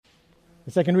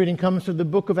The second reading comes from the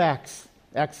book of Acts,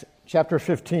 Acts chapter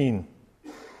 15,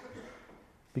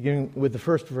 beginning with the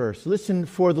first verse. Listen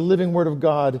for the living word of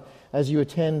God as you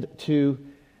attend to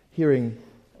hearing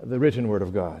the written word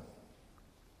of God.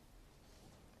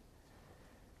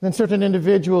 Then certain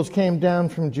individuals came down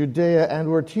from Judea and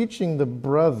were teaching the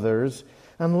brothers,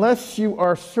 unless you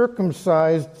are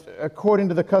circumcised according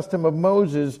to the custom of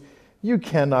Moses, you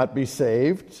cannot be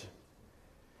saved.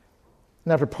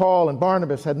 And after Paul and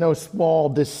Barnabas had no small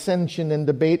dissension and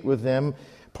debate with them,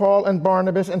 Paul and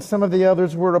Barnabas and some of the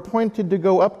others were appointed to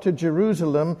go up to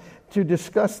Jerusalem to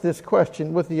discuss this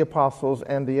question with the apostles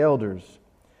and the elders.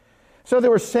 So they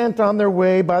were sent on their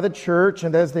way by the church,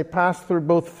 and as they passed through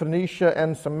both Phoenicia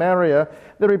and Samaria,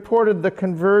 they reported the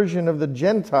conversion of the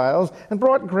Gentiles and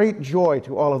brought great joy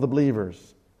to all of the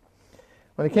believers.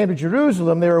 When they came to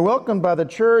Jerusalem, they were welcomed by the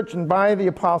church and by the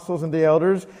apostles and the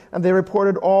elders, and they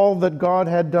reported all that God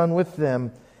had done with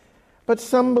them. But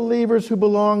some believers who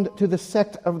belonged to the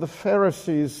sect of the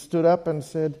Pharisees stood up and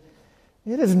said,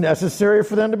 "It is necessary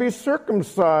for them to be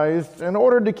circumcised in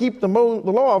order to keep the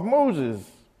law of Moses."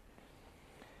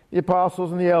 The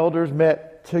apostles and the elders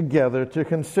met together to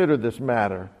consider this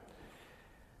matter.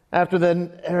 After there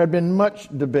had been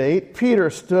much debate, Peter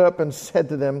stood up and said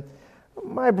to them,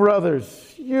 "My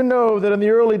brothers, you know that in the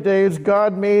early days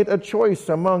God made a choice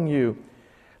among you,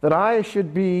 that I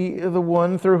should be the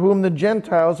one through whom the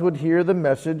Gentiles would hear the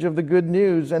message of the good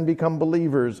news and become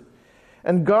believers.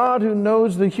 And God, who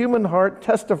knows the human heart,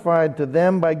 testified to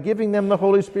them by giving them the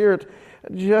Holy Spirit,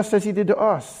 just as He did to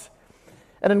us.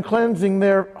 And in cleansing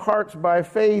their hearts by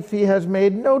faith, He has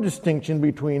made no distinction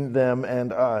between them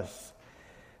and us.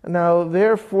 Now,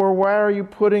 therefore, why are you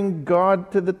putting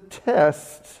God to the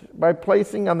test by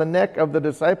placing on the neck of the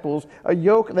disciples a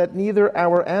yoke that neither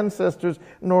our ancestors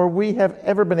nor we have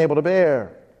ever been able to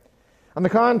bear? On the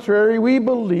contrary, we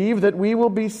believe that we will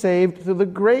be saved through the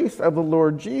grace of the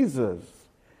Lord Jesus,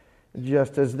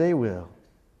 just as they will."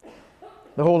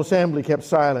 The whole assembly kept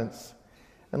silence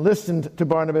and listened to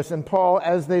Barnabas and Paul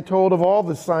as they told of all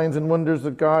the signs and wonders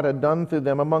that God had done through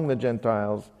them among the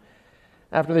Gentiles.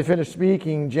 After they finished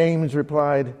speaking, James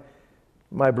replied,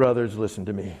 "My brothers, listen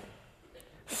to me.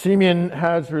 Simeon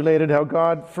has related how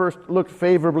God first looked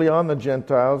favorably on the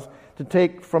Gentiles to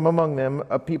take from among them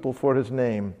a people for His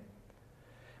name.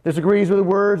 This agrees with the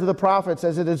words of the prophets,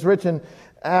 as it is written,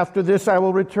 'After this I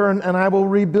will return, and I will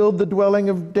rebuild the dwelling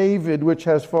of David, which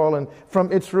has fallen. From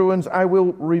its ruins I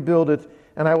will rebuild it,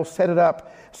 and I will set it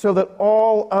up, so that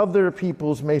all other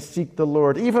peoples may seek the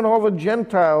Lord, even all the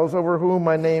Gentiles over whom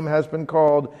my name has been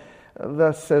called.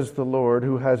 Thus says the Lord,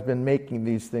 who has been making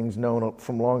these things known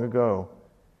from long ago.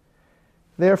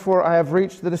 Therefore I have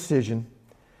reached the decision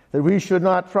that we should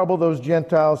not trouble those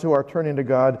Gentiles who are turning to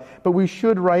God, but we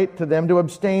should write to them to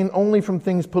abstain only from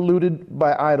things polluted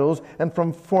by idols, and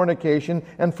from fornication,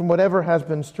 and from whatever has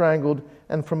been strangled,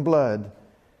 and from blood.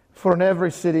 For in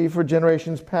every city for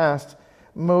generations past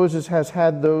Moses has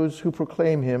had those who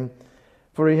proclaim Him,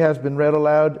 for He has been read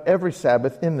aloud every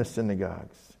Sabbath in the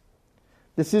synagogues."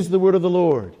 This is the word of the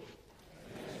Lord.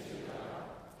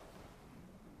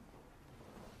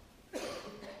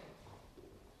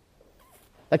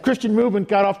 That Christian movement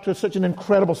got off to such an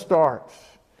incredible start.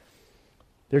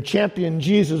 Their champion,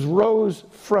 Jesus, rose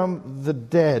from the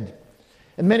dead.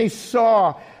 And many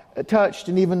saw, touched,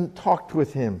 and even talked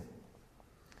with Him.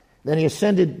 Then He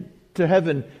ascended to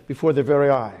heaven before their very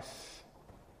eyes.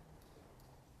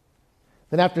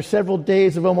 Then after several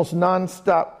days of almost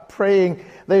non-stop praying,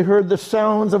 they heard the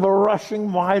sounds of a rushing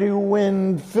mighty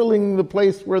wind filling the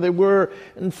place where they were,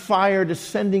 and fire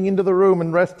descending into the room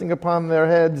and resting upon their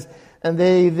heads. And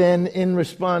they then, in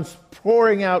response,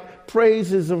 pouring out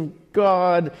praises of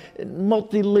God in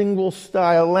multilingual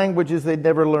style, languages they'd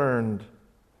never learned.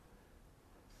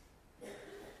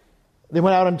 They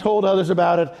went out and told others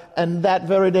about it, and that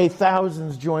very day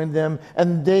thousands joined them,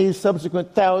 and days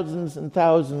subsequent thousands and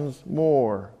thousands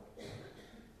more.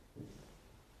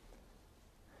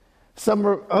 Some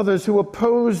were others who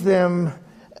opposed them,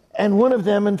 and one of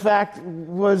them, in fact,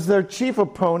 was their chief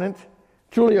opponent,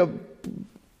 truly a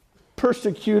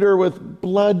persecutor with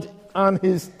blood on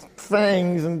his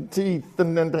fangs and teeth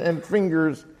and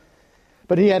fingers.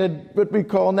 But he had what we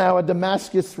call now a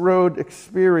Damascus Road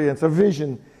experience, a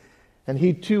vision. And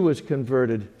he too was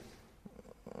converted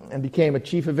and became a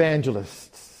chief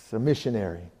evangelist, a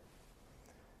missionary.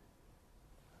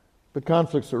 But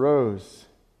conflicts arose.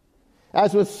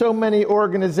 As with so many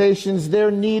organizations,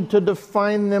 their need to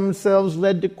define themselves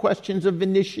led to questions of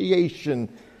initiation.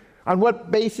 On what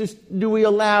basis do we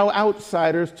allow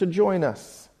outsiders to join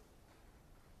us?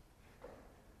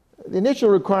 The initial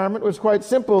requirement was quite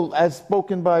simple, as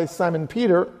spoken by Simon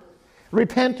Peter.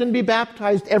 Repent and be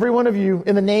baptized, every one of you,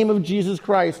 in the name of Jesus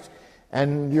Christ,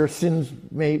 and your sins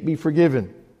may be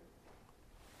forgiven.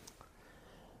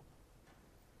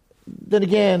 Then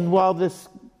again, while this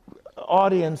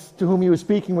audience to whom he was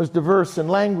speaking was diverse in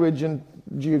language and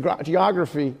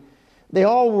geography, they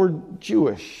all were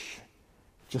Jewish,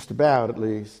 just about at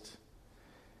least.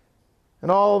 And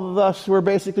all of us were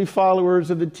basically followers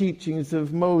of the teachings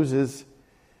of Moses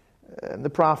and the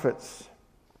prophets.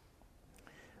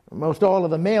 Most all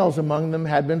of the males among them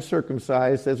had been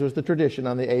circumcised, as was the tradition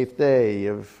on the 8th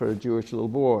day for a Jewish little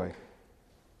boy.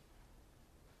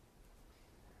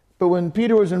 But when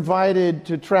Peter was invited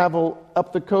to travel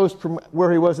up the coast from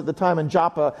where he was at the time in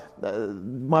Joppa,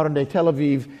 modern-day Tel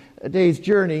Aviv, a day's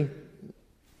journey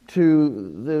to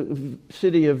the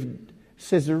city of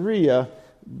Caesarea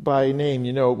by name.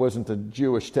 You know, it wasn't a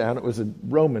Jewish town, it was a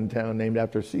Roman town named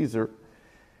after Caesar.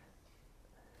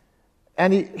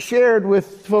 And he shared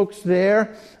with folks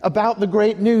there about the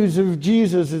great news of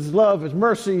Jesus, his love, his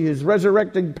mercy, his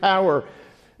resurrecting power.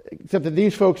 Except that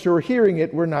these folks who were hearing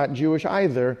it were not Jewish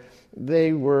either.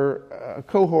 They were a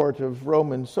cohort of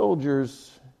Roman soldiers.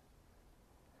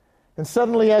 And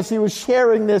suddenly, as he was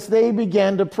sharing this, they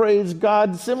began to praise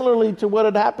God similarly to what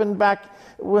had happened back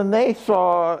when they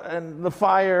saw the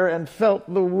fire and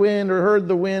felt the wind or heard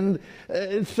the wind.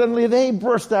 Suddenly they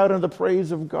burst out into the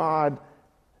praise of God.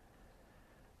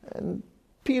 And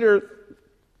Peter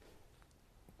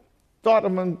thought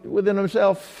within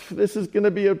himself, this is going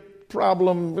to be a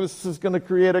problem, this is going to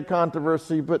create a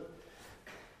controversy, but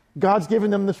God's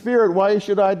given them the Spirit. Why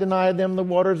should I deny them the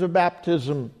waters of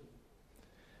baptism?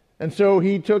 And so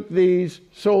he took these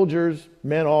soldiers,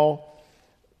 men all,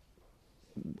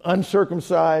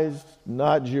 uncircumcised,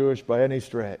 not Jewish by any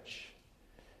stretch,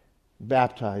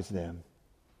 baptized them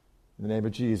in the name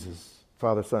of Jesus,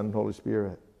 Father, Son, and Holy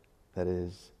Spirit, that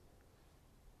is.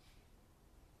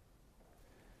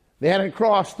 They hadn't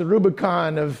crossed the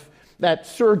Rubicon of that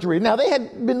surgery. Now, they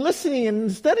had been listening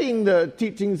and studying the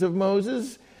teachings of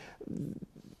Moses.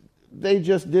 They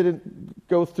just didn't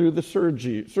go through the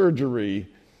surgery,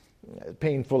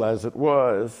 painful as it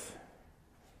was.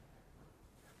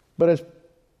 But as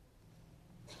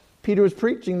Peter was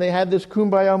preaching, they had this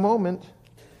kumbaya moment,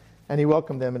 and he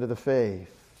welcomed them into the faith.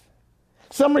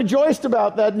 Some rejoiced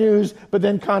about that news, but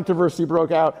then controversy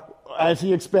broke out, as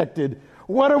he expected.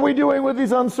 What are we doing with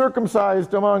these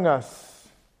uncircumcised among us?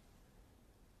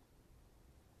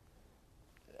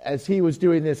 As he was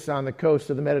doing this on the coast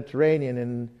of the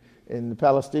Mediterranean in the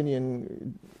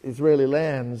Palestinian Israeli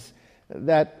lands,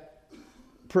 that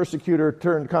persecutor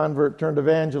turned convert turned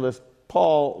evangelist,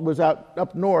 Paul, was out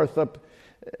up north, up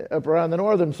around the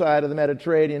northern side of the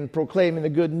Mediterranean, proclaiming the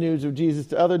good news of Jesus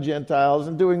to other Gentiles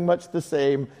and doing much the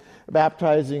same,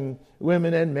 baptizing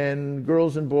women and men,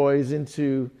 girls and boys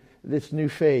into this new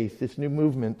faith, this new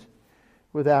movement,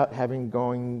 without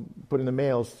putting the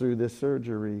males through this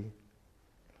surgery.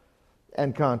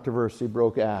 And controversy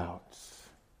broke out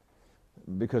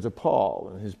because of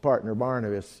Paul and his partner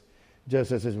Barnabas,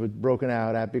 just as it was broken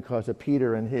out at because of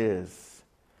Peter and his.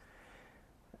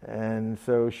 And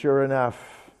so, sure enough,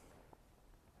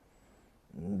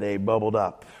 they bubbled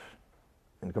up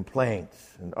in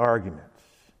complaints and arguments.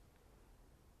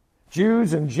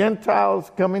 Jews and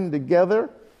Gentiles coming together.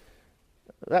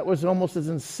 That was almost as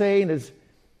insane as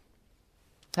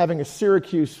having a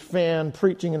Syracuse fan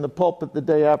preaching in the pulpit the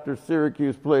day after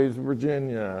Syracuse plays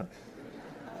Virginia.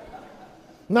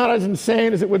 Not as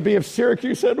insane as it would be if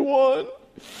Syracuse had won.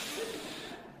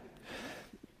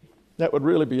 That would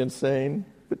really be insane,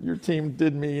 but your team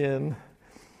did me in.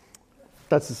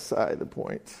 That's aside the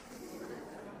point.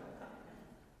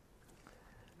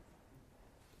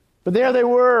 But there they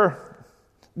were,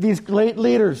 these great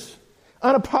leaders,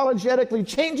 unapologetically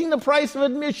changing the price of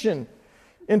admission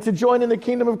into joining the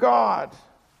kingdom of God.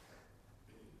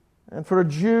 And for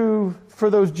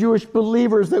those Jewish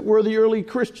believers that were the early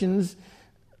Christians,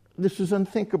 this was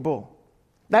unthinkable.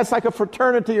 That's like a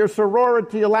fraternity or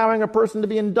sorority allowing a person to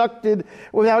be inducted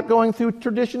without going through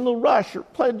traditional rush or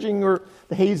pledging or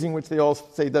the hazing, which they all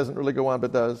say doesn't really go on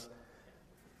but does.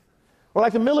 Or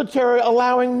like the military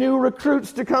allowing new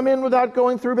recruits to come in without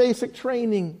going through basic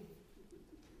training.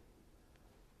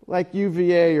 Like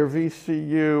UVA or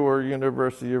VCU or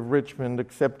University of Richmond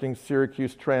accepting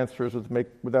Syracuse transfers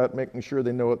without making sure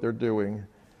they know what they're doing.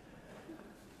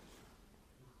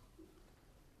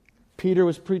 Peter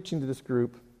was preaching to this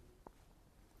group.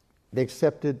 They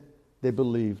accepted, they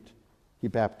believed, he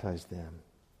baptized them.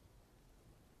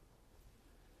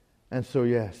 And so,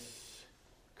 yes,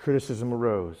 criticism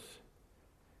arose.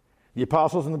 The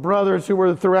apostles and the brothers who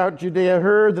were throughout Judea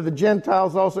heard that the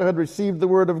Gentiles also had received the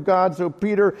word of God. So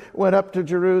Peter went up to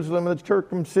Jerusalem, and the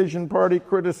circumcision party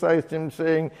criticized him,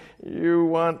 saying, You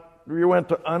went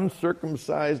to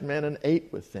uncircumcised men and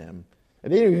ate with them.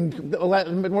 And they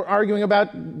even were arguing about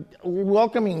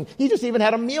welcoming. He just even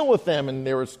had a meal with them, and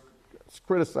they were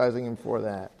criticizing him for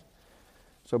that.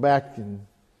 So back in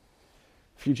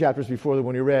a few chapters before the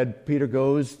one you read, Peter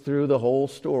goes through the whole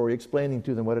story, explaining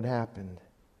to them what had happened.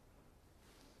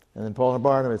 And then Paul and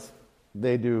Barnabas,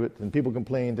 they do it, and people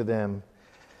complain to them.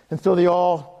 And so they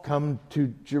all come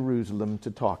to Jerusalem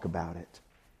to talk about it.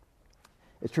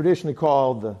 It's traditionally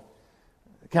called the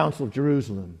Council of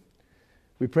Jerusalem.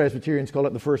 We Presbyterians call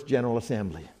it the First General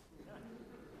Assembly.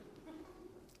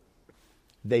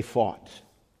 They fought.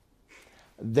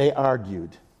 They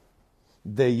argued.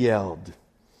 They yelled.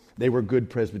 They were good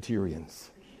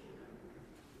Presbyterians.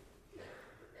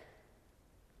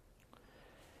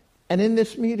 And in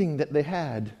this meeting that they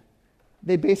had,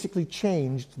 they basically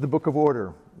changed the Book of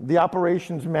Order, the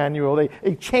operations manual.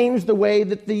 They changed the way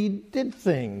that they did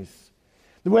things,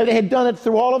 the way they had done it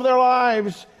through all of their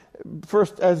lives,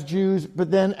 first as Jews,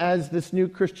 but then as this new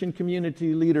Christian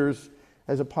community leaders,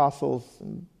 as apostles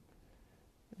and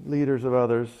leaders of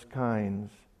others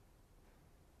kinds.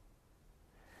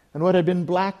 And what had been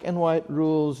black and white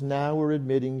rules now were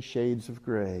admitting shades of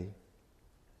gray.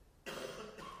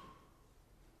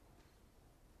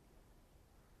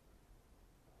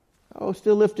 Oh,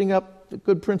 still lifting up the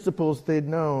good principles they'd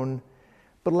known,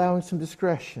 but allowing some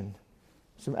discretion,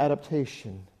 some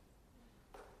adaptation.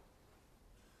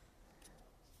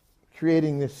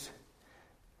 Recreating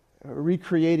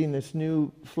this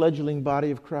new fledgling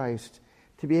body of Christ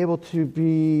to be able to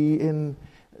be in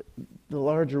the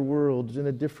larger world in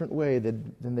a different way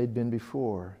than they'd been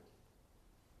before.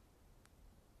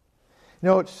 You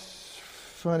know, it's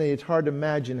funny, it's hard to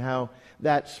imagine how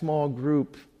that small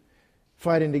group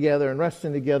fighting together and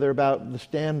wrestling together about the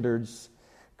standards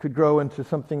could grow into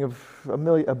something of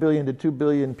a billion to 2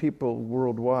 billion people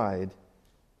worldwide.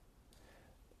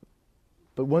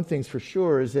 But one thing's for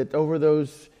sure is that over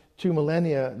those 2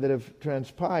 millennia that have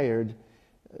transpired,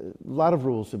 a lot of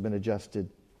rules have been adjusted.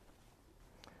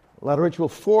 A lot of ritual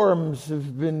forms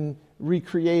have been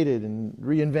recreated and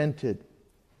reinvented.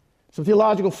 Some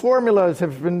theological formulas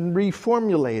have been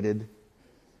reformulated.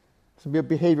 Some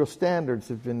behavioral standards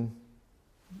have been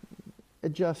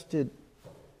adjusted,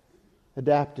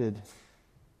 adapted,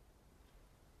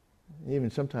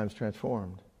 even sometimes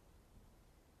transformed.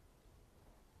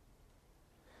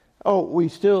 Oh, we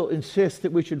still insist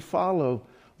that we should follow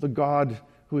the God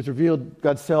who has revealed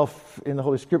God's self in the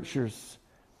Holy Scriptures,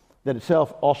 that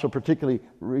itself also particularly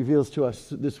reveals to us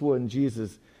this one,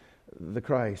 Jesus, the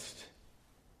Christ.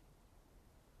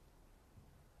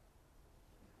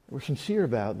 We're sincere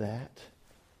about that.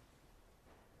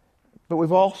 But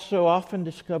we've also often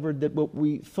discovered that what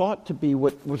we thought to be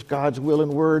what was God's will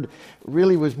and word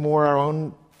really was more our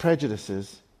own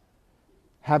prejudices,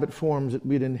 habit forms that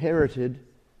we'd inherited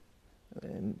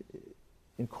and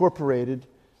incorporated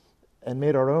and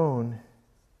made our own,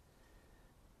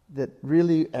 that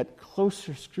really at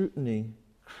closer scrutiny,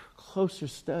 closer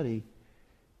study,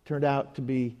 turned out to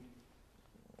be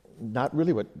not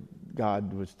really what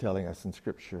God was telling us in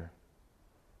Scripture.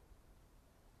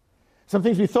 Some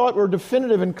things we thought were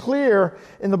definitive and clear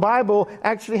in the Bible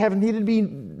actually have needed to be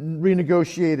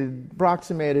renegotiated,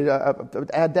 approximated,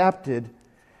 adapted,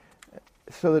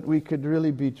 so that we could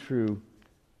really be true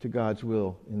to God's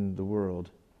will in the world.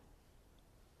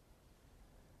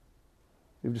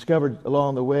 We've discovered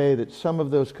along the way that some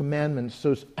of those commandments,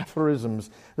 those aphorisms,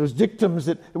 those dictums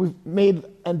that we've made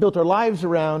and built our lives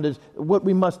around as what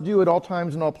we must do at all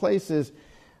times and all places,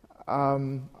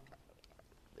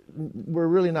 were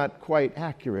really not quite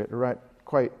accurate or not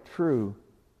quite true.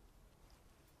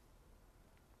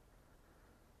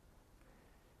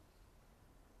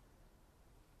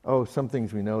 Oh, some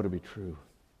things we know to be true.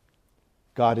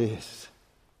 God is.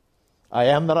 I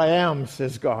am that I am,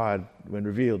 says God when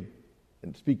revealed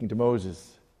and speaking to Moses.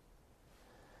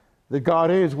 That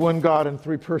God is one God in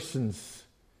 3 persons.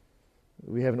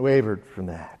 We haven't wavered from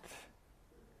that.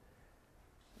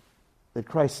 That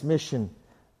Christ's mission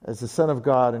as the Son of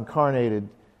God incarnated,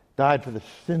 died for the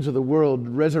sins of the world,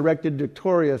 resurrected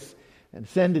victorious, and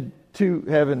ascended to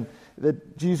heaven,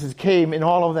 that Jesus came in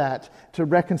all of that to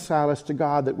reconcile us to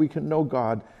God, that we can know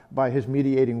God by His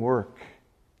mediating work.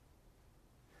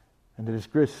 And that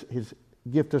His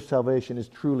gift of salvation is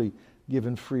truly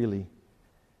given freely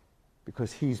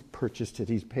because He's purchased it.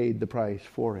 He's paid the price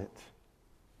for it.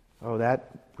 Oh,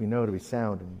 that we know to be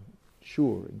sound and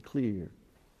sure and clear.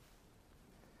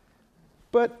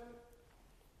 But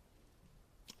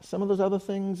some of those other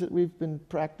things that we've been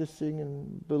practicing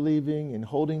and believing and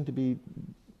holding to be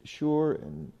sure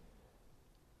and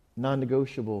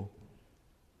non-negotiable,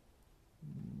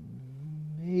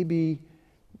 maybe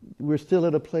we're still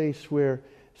at a place where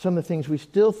some of the things we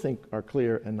still think are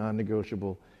clear and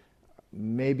non-negotiable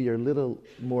maybe are a little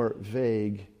more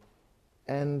vague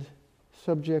and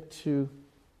subject to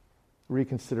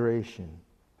reconsideration.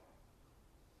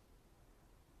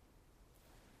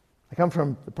 I come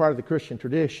from the part of the Christian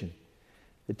tradition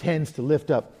that tends to lift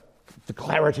up the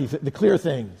clarity, the clear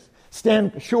things.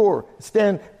 Stand sure,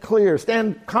 stand clear,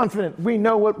 stand confident. We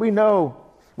know what we know.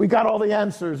 We got all the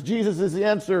answers. Jesus is the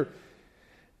answer.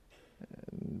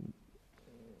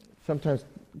 Sometimes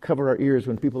cover our ears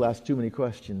when people ask too many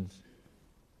questions.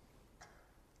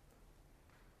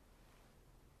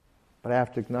 But I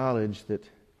have to acknowledge that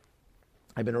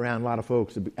I've been around a lot of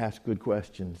folks that ask good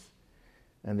questions,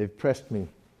 and they've pressed me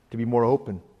to be more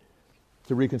open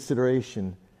to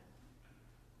reconsideration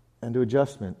and to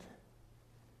adjustment,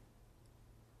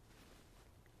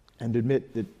 and to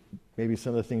admit that maybe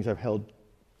some of the things I've held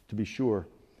to be sure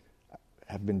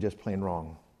have been just plain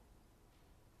wrong.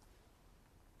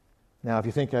 Now, if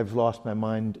you think I've lost my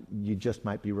mind, you just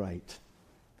might be right.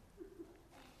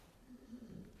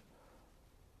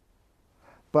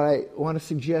 But I want to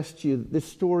suggest to you this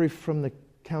story from the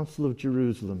Council of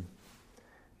Jerusalem,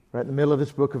 right in the middle of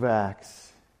this book of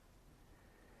Acts,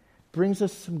 brings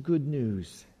us some good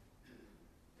news.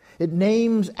 It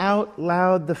names out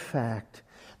loud the fact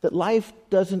that life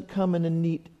doesn't come in a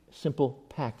neat, simple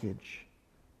package.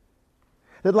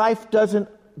 That life doesn't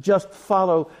just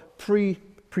follow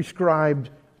prescribed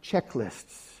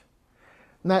checklists.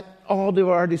 And that all of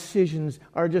our decisions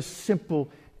are just simple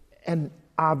and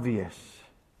obvious.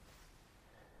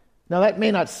 Now, that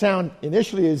may not sound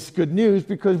initially as good news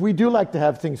because we do like to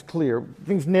have things clear,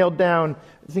 things nailed down,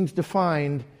 things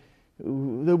defined.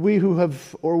 That we who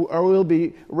have or will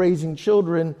be raising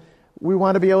children, we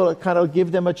want to be able to kind of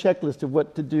give them a checklist of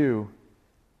what to do.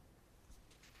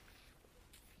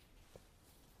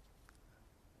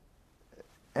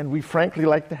 And we frankly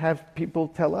like to have people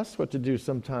tell us what to do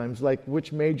sometimes, like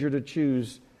which major to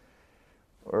choose,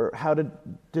 or how to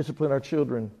discipline our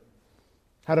children,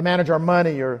 how to manage our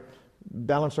money or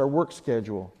balance our work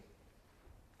schedule,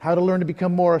 how to learn to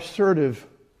become more assertive,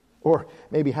 or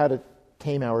maybe how to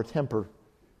tame our temper,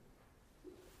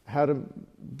 how to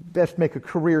best make a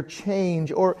career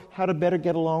change, or how to better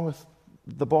get along with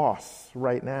the boss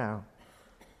right now.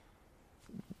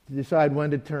 Decide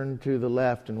when to turn to the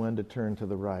left and when to turn to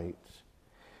the right.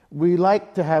 We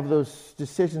like to have those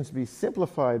decisions be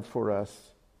simplified for us,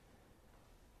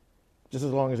 just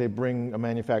as long as they bring a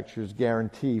manufacturer's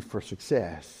guarantee for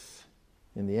success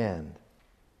in the end.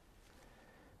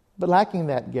 But lacking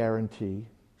that guarantee,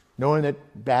 knowing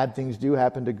that bad things do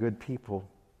happen to good people,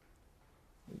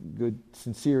 good,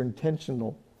 sincere,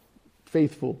 intentional,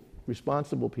 faithful,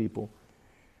 responsible people,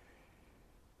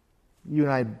 you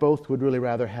and I both would really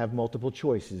rather have multiple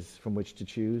choices from which to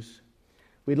choose.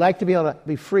 We'd like to be able to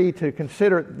be free to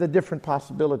consider the different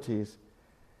possibilities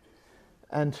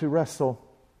and to wrestle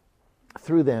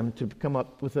through them to come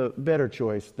up with a better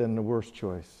choice than the worst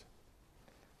choice.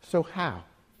 So how?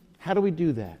 How do we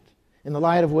do that in the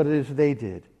light of what it is they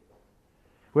did?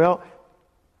 Well,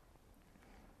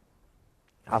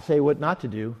 I'll say what not to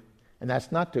do, and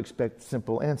that's not to expect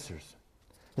simple answers.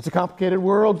 It's a complicated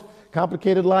world,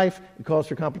 complicated life. It calls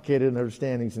for complicated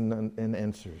understandings and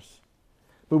answers.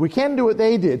 But we can do what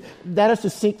they did. That is to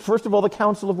seek, first of all, the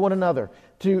counsel of one another,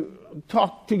 to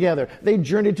talk together. They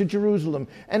journeyed to Jerusalem.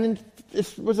 And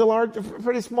this was a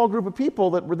pretty small group of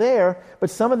people that were there, but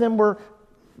some of them were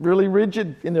really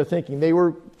rigid in their thinking. They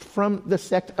were from the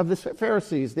sect of the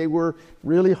Pharisees. They were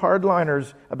really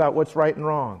hardliners about what's right and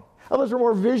wrong. Others were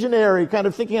more visionary, kind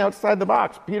of thinking outside the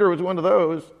box. Peter was one of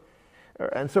those.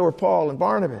 And so are Paul and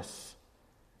Barnabas.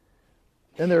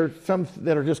 And there are some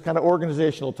that are just kind of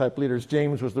organizational type leaders.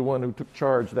 James was the one who took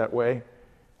charge that way.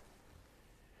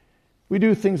 We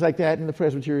do things like that in the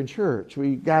Presbyterian Church.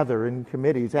 We gather in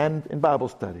committees and in Bible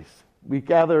studies. We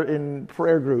gather in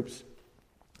prayer groups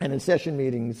and in session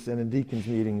meetings and in deacons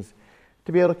meetings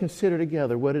to be able to consider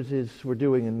together what it is we're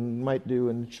doing and might do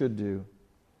and should do.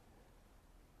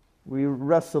 We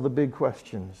wrestle the big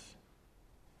questions.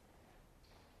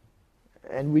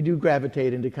 And we do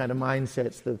gravitate into kind of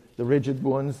mindsets, the rigid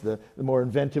ones, the more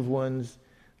inventive ones,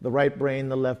 the right brain,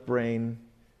 the left brain,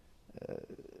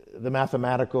 the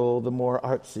mathematical, the more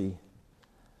artsy.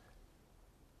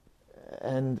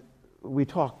 And we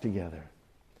talk together.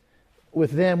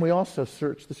 With them, we also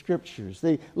search the Scriptures.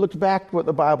 They looked back at what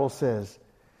the Bible says.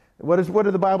 What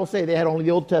did the Bible say? They had only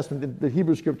the Old Testament, the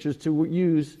Hebrew Scriptures to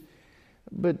use.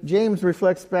 But James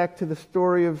reflects back to the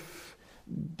story of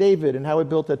David and how he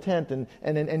built a tent.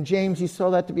 And James, he saw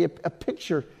that to be a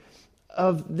picture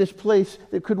of this place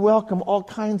that could welcome all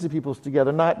kinds of peoples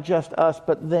together, not just us,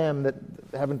 but them that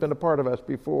haven't been a part of us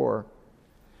before.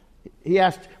 He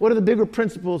asked, what are the bigger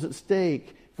principles at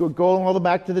stake? Going all the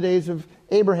back to the days of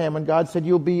Abraham, when God said,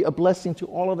 you'll be a blessing to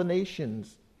all of the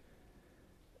nations.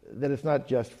 That it's not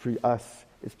just for us,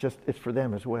 it's for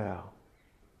them as well.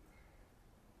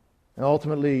 And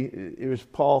ultimately, it was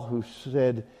Paul who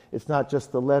said, it's not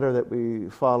just the letter that we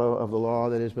follow of the law,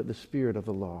 that is, but the spirit of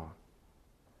the law.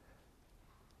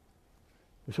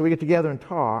 So we get together and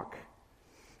talk,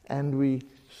 and we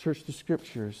search the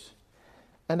Scriptures,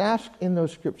 and ask in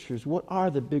those Scriptures, what are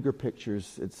the bigger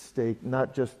pictures at stake,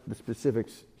 not just the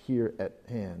specifics here at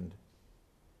hand.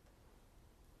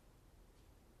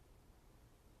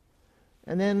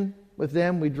 And then with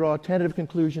them, we draw a tentative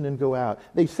conclusion and go out.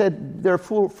 They said there are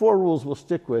four rules we'll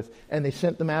stick with, and they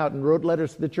sent them out and wrote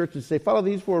letters to the churches to say, follow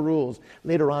these 4 rules.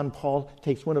 Later on, Paul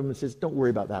takes one of them and says, don't worry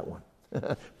about that one.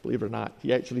 Believe it or not,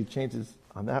 he actually changes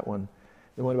on that one.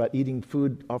 The one about eating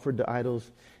food offered to idols,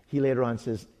 he later on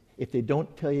says, if they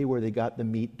don't tell you where they got the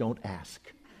meat, don't ask.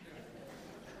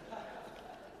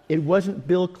 It wasn't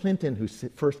Bill Clinton who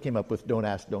first came up with don't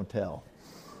ask, don't tell.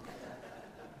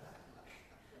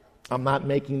 I'm not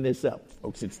making this up,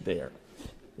 folks. It's there.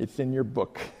 It's in your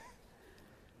book.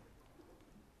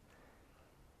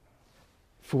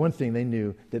 For one thing, they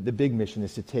knew that the big mission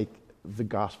is to take the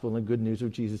gospel and the good news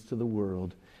of Jesus to the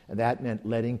world. And that meant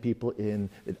letting people in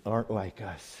that aren't like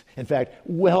us. In fact,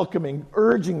 welcoming,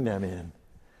 urging them in,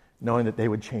 knowing that they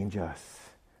would change us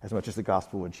as much as the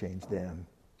gospel would change them.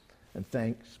 And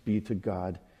thanks be to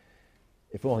God,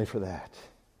 if only for that.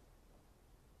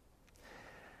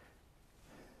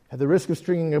 At the risk of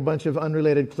stringing a bunch of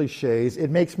unrelated cliches, it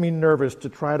makes me nervous to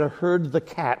try to herd the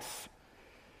cats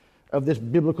of this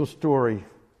biblical story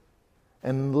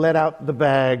and let out the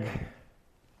bag.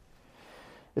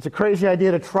 It's a crazy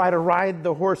idea to try to ride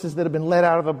the horses that have been let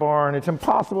out of the barn. It's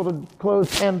impossible to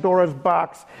close Pandora's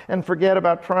box and forget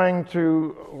about trying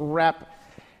to wrap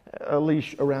a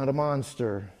leash around a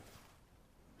monster.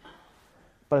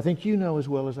 But I think you know as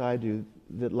well as I do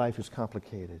that life is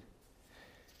complicated.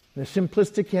 The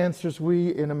simplistic answers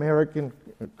we in American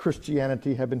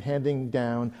Christianity have been handing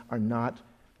down are not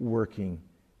working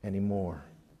anymore.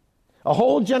 A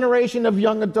whole generation of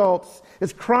young adults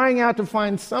is crying out to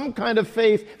find some kind of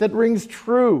faith that rings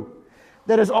true,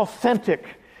 that is authentic,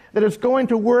 that is going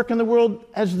to work in the world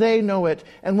as they know it.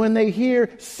 And when they hear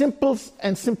simple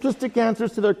and simplistic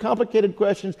answers to their complicated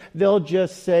questions, they'll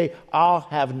just say, I'll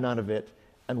have none of it,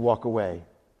 and walk away.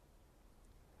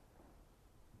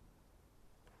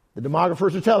 The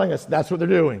demographers are telling us that's what they're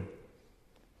doing.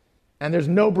 And there's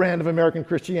no brand of American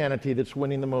Christianity that's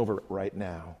winning them over right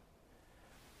now.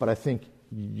 But I think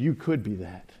you could be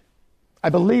that. I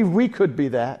believe we could be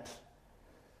that.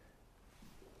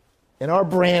 In our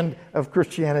brand of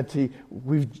Christianity,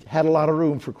 we've had a lot of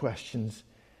room for questions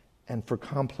and for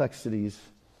complexities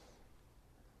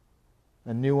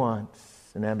and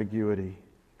nuance and ambiguity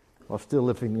while still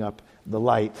lifting up the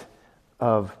light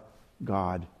of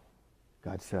God.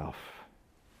 God's self.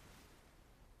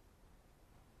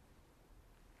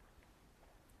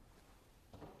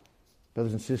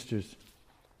 Brothers and sisters,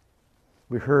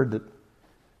 we heard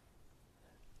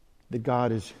that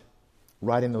God is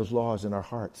writing those laws in our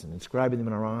hearts and inscribing them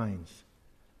in our minds.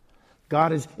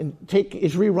 God is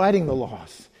rewriting the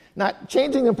laws, not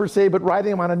changing them per se, but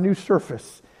writing them on a new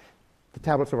surface, the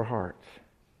tablets of our hearts.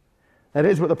 That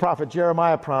is what the prophet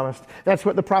Jeremiah promised. That's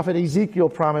what the prophet Ezekiel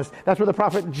promised. That's what the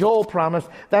prophet Joel promised.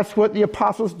 That's what the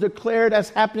apostles declared as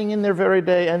happening in their very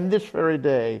day and this very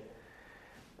day.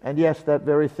 And yes, that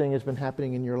very thing has been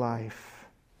happening in your life,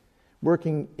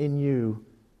 working in you,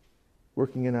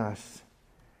 working in us,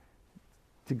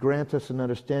 to grant us an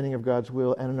understanding of God's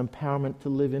will and an empowerment to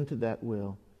live into that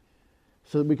will,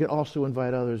 so that we can also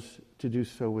invite others to do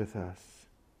so with us.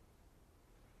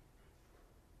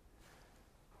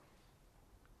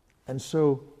 And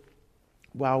so,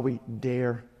 while we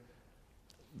dare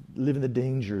live in the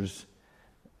dangers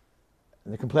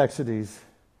and the complexities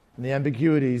and the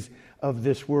ambiguities of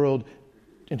this world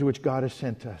into which God has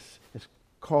sent us, has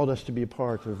called us to be a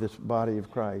part of this body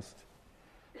of Christ,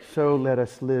 so let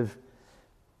us live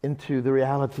into the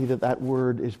reality that that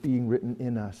word is being written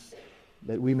in us,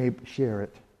 that we may share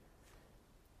it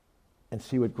and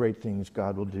see what great things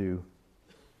God will do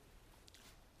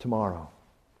tomorrow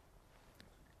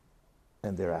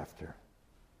and thereafter.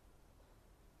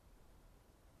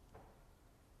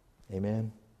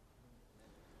 Amen.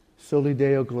 Soli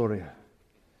Deo Gloria.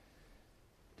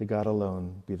 To God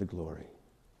alone be the glory.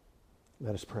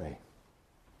 Let us pray.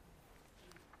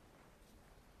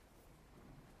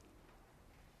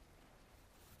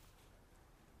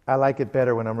 I like it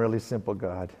better when I'm really simple,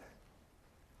 God.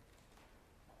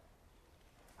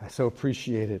 I so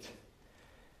appreciate it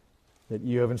that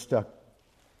you haven't stuck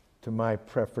to my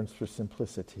preference for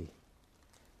simplicity,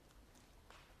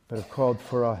 but have called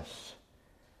for us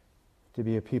to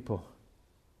be a people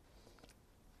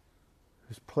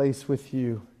whose place with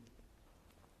you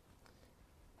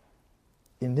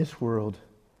in this world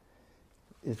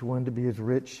is one to be as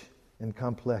rich and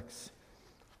complex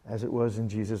as it was in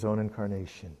Jesus' own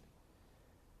incarnation.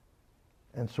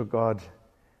 And so, God,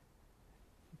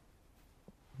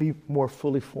 be more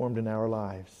fully formed in our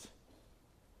lives.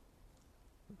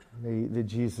 May the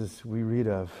Jesus we read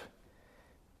of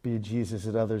be a Jesus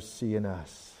that others see in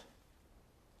us.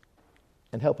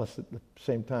 And help us at the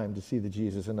same time to see the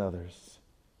Jesus in others.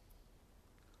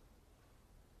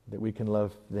 That we can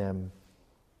love them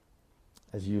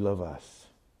as you love us.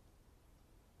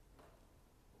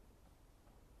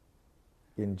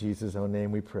 In Jesus' own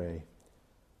name we pray.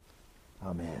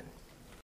 Amen.